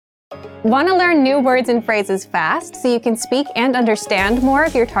Want to learn new words and phrases fast so you can speak and understand more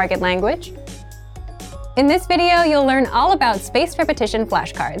of your target language? In this video, you'll learn all about spaced repetition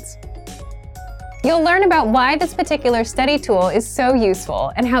flashcards. You'll learn about why this particular study tool is so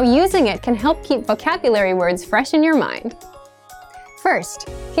useful and how using it can help keep vocabulary words fresh in your mind. First,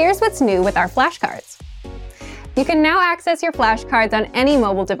 here's what's new with our flashcards. You can now access your flashcards on any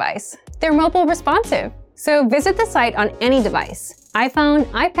mobile device. They're mobile responsive, so visit the site on any device: iPhone,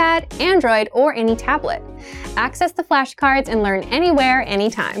 iPad, Android, or any tablet. Access the flashcards and learn anywhere,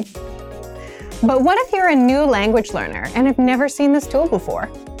 anytime. But what if you're a new language learner and have never seen this tool before?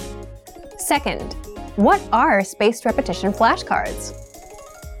 Second, what are spaced repetition flashcards?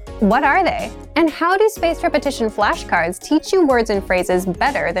 What are they? And how do spaced repetition flashcards teach you words and phrases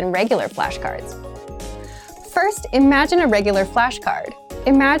better than regular flashcards? First, imagine a regular flashcard.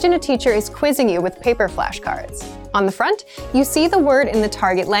 Imagine a teacher is quizzing you with paper flashcards. On the front, you see the word in the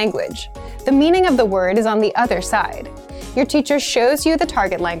target language. The meaning of the word is on the other side. Your teacher shows you the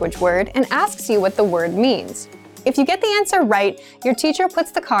target language word and asks you what the word means. If you get the answer right, your teacher puts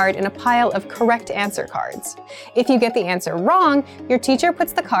the card in a pile of correct answer cards. If you get the answer wrong, your teacher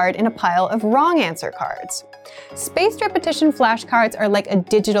puts the card in a pile of wrong answer cards. Spaced repetition flashcards are like a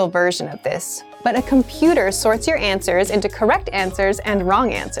digital version of this, but a computer sorts your answers into correct answers and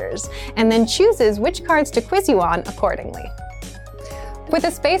wrong answers, and then chooses which cards to quiz you on accordingly. With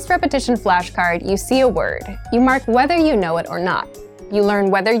a spaced repetition flashcard, you see a word. You mark whether you know it or not. You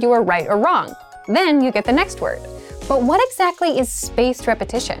learn whether you are right or wrong. Then you get the next word. But what exactly is spaced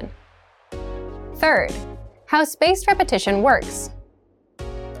repetition? Third, how spaced repetition works.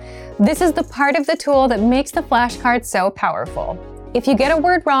 This is the part of the tool that makes the flashcard so powerful. If you get a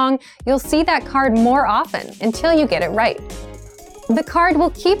word wrong, you'll see that card more often until you get it right. The card will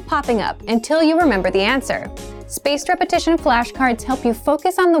keep popping up until you remember the answer. Spaced repetition flashcards help you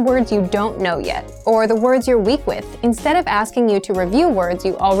focus on the words you don't know yet, or the words you're weak with, instead of asking you to review words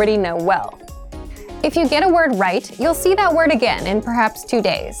you already know well. If you get a word right, you'll see that word again in perhaps 2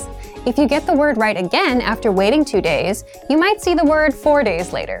 days. If you get the word right again after waiting 2 days, you might see the word 4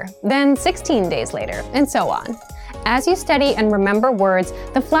 days later, then 16 days later, and so on. As you study and remember words,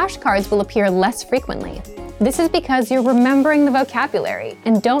 the flashcards will appear less frequently. This is because you're remembering the vocabulary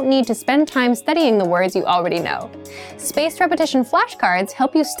and don't need to spend time studying the words you already know. Spaced repetition flashcards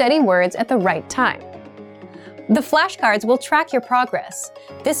help you study words at the right time. The flashcards will track your progress.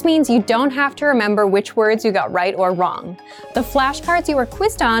 This means you don't have to remember which words you got right or wrong. The flashcards you are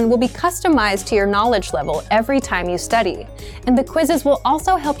quizzed on will be customized to your knowledge level every time you study, and the quizzes will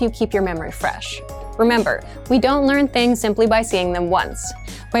also help you keep your memory fresh. Remember, we don't learn things simply by seeing them once.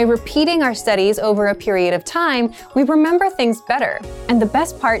 By repeating our studies over a period of time, we remember things better. And the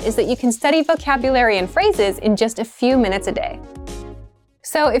best part is that you can study vocabulary and phrases in just a few minutes a day.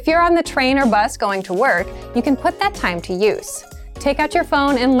 So if you're on the train or bus going to work, you can put that time to use. Take out your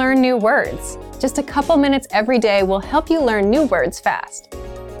phone and learn new words. Just a couple minutes every day will help you learn new words fast.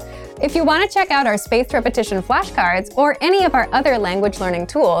 If you want to check out our spaced repetition flashcards or any of our other language learning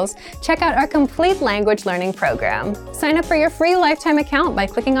tools, check out our complete language learning program. Sign up for your free lifetime account by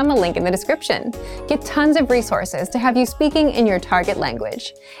clicking on the link in the description. Get tons of resources to have you speaking in your target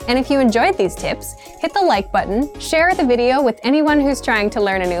language. And if you enjoyed these tips, hit the like button, share the video with anyone who's trying to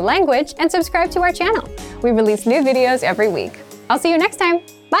learn a new language, and subscribe to our channel. We release new videos every week. I'll see you next time.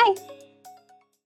 Bye!